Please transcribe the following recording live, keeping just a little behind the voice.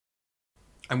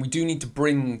And we do need to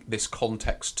bring this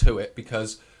context to it,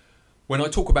 because when I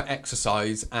talk about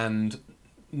exercise and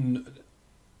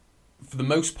for the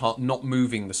most part not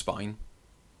moving the spine,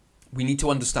 we need to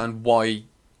understand why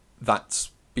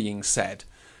that's being said.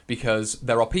 Because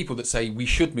there are people that say we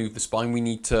should move the spine, we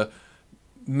need to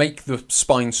make the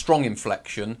spine strong in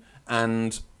flexion,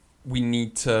 and we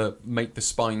need to make the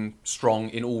spine strong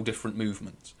in all different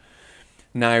movements.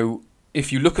 Now,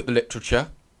 if you look at the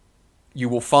literature, you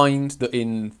will find that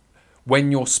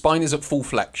when your spine is at full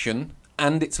flexion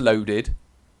and it's loaded,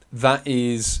 that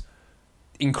is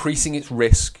increasing its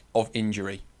risk of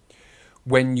injury.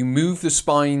 When you move the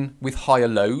spine with higher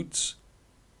loads,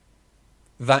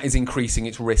 that is increasing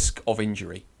its risk of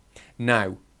injury.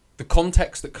 Now, the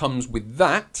context that comes with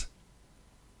that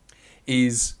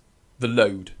is the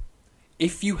load.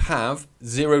 If you have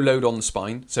zero load on the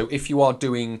spine, so if you are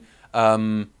doing,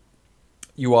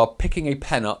 you are picking a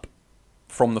pen up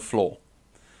from the floor,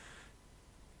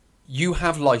 you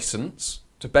have license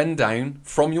to bend down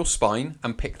from your spine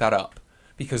and pick that up,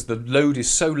 because the load is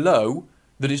so low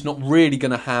that it's not really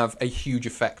going to have a huge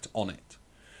effect on it.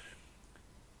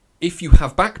 If you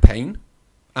have back pain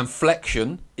and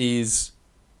flexion is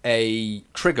a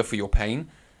trigger for your pain,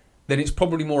 then it's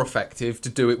probably more effective to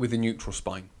do it with a neutral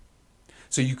spine.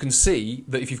 So you can see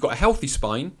that if you've got a healthy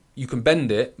spine, you can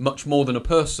bend it much more than a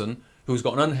person who's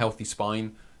got an unhealthy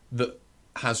spine that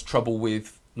has trouble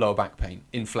with lower back pain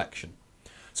in flexion.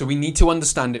 So we need to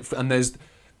understand it, and there's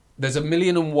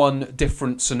 1,000,001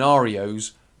 different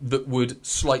scenarios that would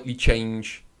slightly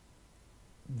change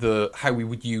how we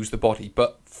would use the body.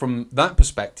 But from that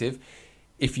perspective,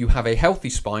 if you have a healthy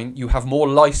spine, you have more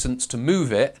license to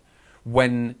move it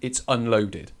when it's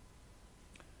unloaded.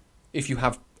 If you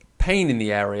have pain in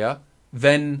the area,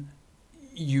 then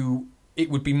it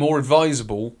would be more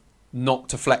advisable not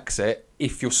to flex it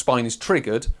if your spine is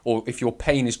triggered, or if your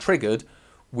pain is triggered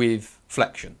with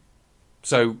flexion.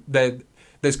 So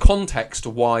there's context to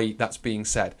why that's being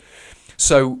said.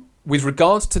 So with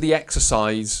regards to the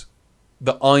exercise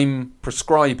that I'm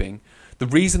prescribing, the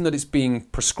reason that it's being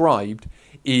prescribed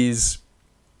is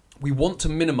we want to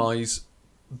minimize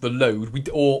the load,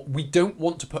 we don't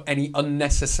want to put any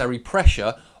unnecessary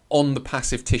pressure on the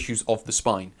passive tissues of the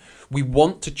spine. We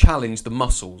want to challenge the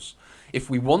muscles. If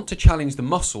we want to challenge the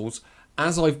muscles,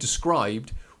 as I've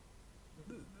described,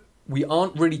 we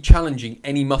aren't really challenging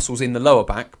any muscles in the lower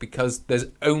back because there's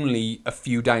only a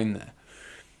few down there.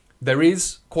 There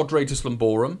is quadratus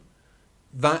lumborum.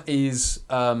 That is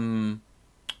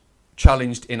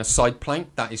challenged in a side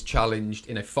plank. That is challenged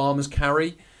in a farmer's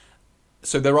carry.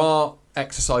 So there are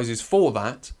exercises for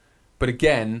that, but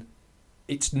again,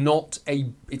 it's not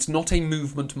a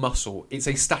movement muscle. It's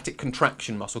a static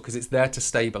contraction muscle because it's there to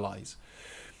stabilize.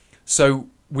 So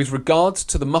with regards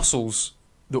to the muscles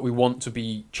that we want to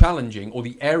be challenging, or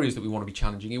the areas that we want to be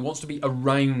challenging, it wants to be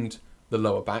around the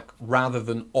lower back rather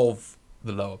than of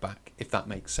the lower back, if that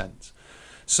makes sense.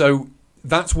 So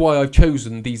that's why I've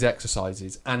chosen these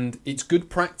exercises, and it's good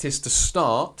practice to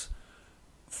start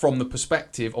from the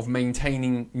perspective of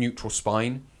maintaining neutral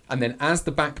spine, and then as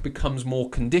the back becomes more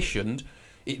conditioned,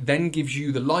 it then gives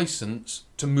you the license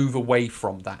to move away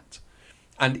from that.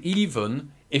 And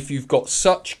even if you've got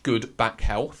such good back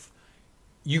health,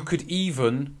 you could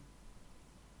even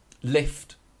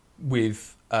lift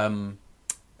with a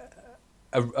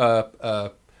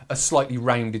slightly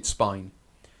rounded spine,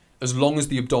 as long as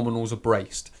the abdominals are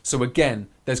braced. So again,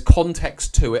 there's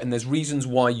context to it, and there's reasons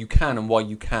why you can and why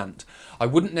you can't. I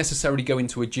wouldn't necessarily go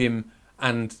into a gym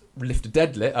and lift a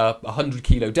deadlift, a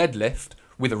 100-kilo deadlift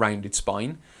with a rounded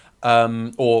spine,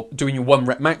 or doing your 1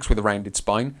 rep max with a rounded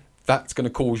spine. That's going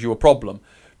to cause you a problem.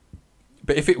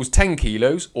 But if it was 10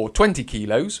 kilos or 20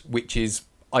 kilos, which is,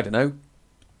 I don't know,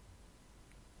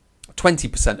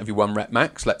 20% of your 1 rep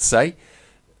max, let's say,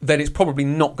 then it's probably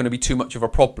not going to be too much of a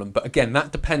problem. But again,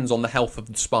 that depends on the health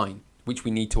of the spine, which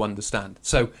we need to understand.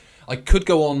 So I could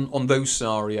go on those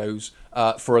scenarios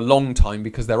for a long time,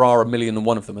 because there are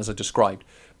 1,000,001 of them, as I described.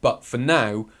 But for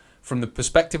now, from the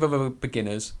perspective of a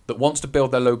beginners that wants to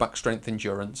build their low back strength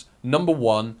endurance, number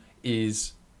 1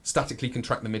 is statically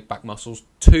contract the mid-back muscles.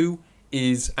 2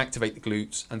 is activate the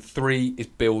glutes. And 3 is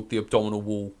build the abdominal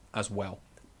wall as well.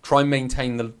 Try and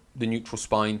maintain the neutral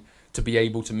spine to be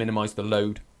able to minimize the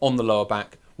load on the lower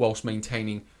back whilst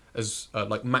maintaining as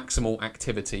like maximal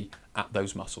activity at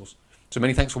those muscles. So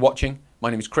many thanks for watching. My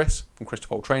name is Chris from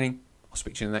Christopher Training. I'll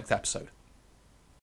speak to you in the next episode.